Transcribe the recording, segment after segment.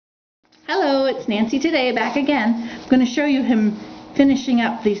Hello, it's Nancy today, back again. I'm going to show you him finishing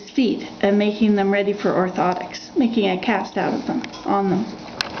up these feet and making them ready for orthotics, making a cast out of them, on them.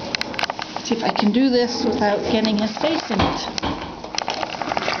 See if I can do this without getting his face in it.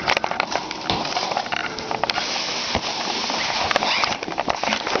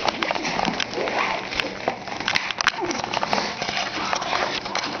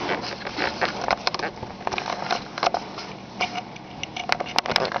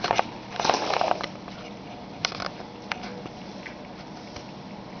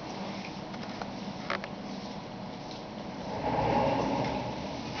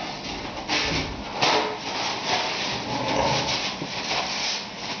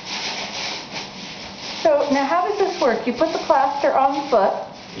 So now how does this work? You put the plaster on the foot.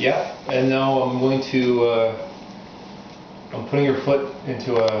 Yeah, and now I'm going to, I'm putting your foot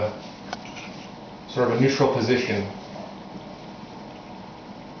into a sort of a neutral position.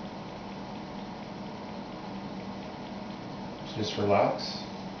 So just relax.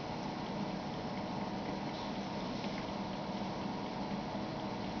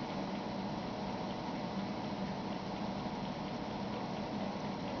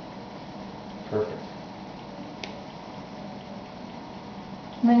 Perfect.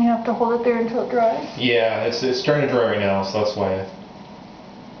 And then you have to hold it there until it dries? Yeah, it's starting to dry right now, so that's why.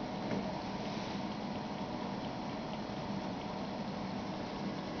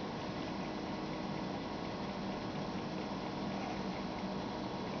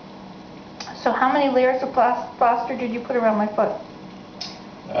 So how many layers of plaster did you put around my foot?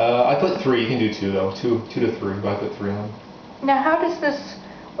 I put 3. You can do 2 though. 2 to 3, but I put 3 on. Now how does this,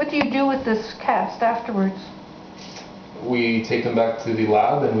 what do you do with this cast afterwards? We take them back to the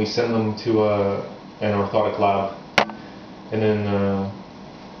lab and we send them to an orthotic lab. And then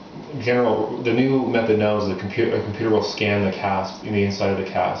the new method now is a computer will scan the cast in the inside of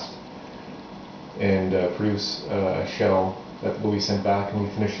the cast and produce a shell that will be sent back, and we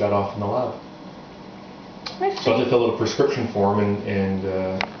finish that off in the lab. So I have to fill out a prescription form and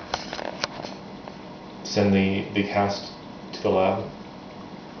send the cast to the lab.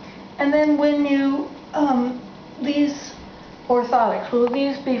 And then when you these orthotics, will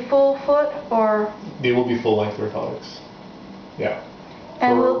these be full foot or? They will be full length orthotics. Yeah.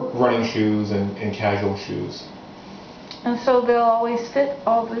 And for running shoes and casual shoes. And so they'll always fit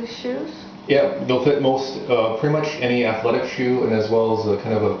all these shoes? Yeah, they'll fit most, pretty much any athletic shoe, and as well as a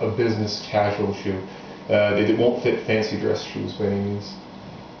kind of a business casual shoe. They won't fit fancy dress shoes by any means.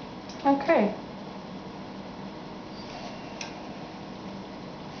 Okay.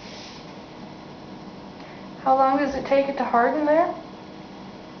 How long does it take it to harden there?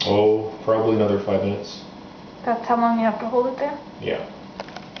 Oh, probably another 5 minutes. That's how long you have to hold it there? Yeah.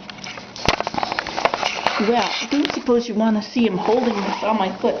 Well, I don't suppose you want to see him holding this on my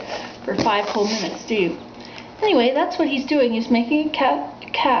foot for 5 whole minutes, do you? Anyway, that's what he's doing. He's making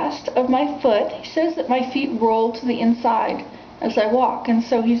a cast of my foot. He says that my feet roll to the inside as I walk, and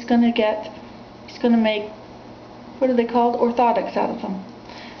so he's going to make, what are they called? Orthotics out of them.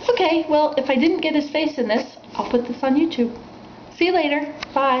 Okay, well, if I didn't get his face in this, I'll put this on YouTube. See you later.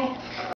 Bye.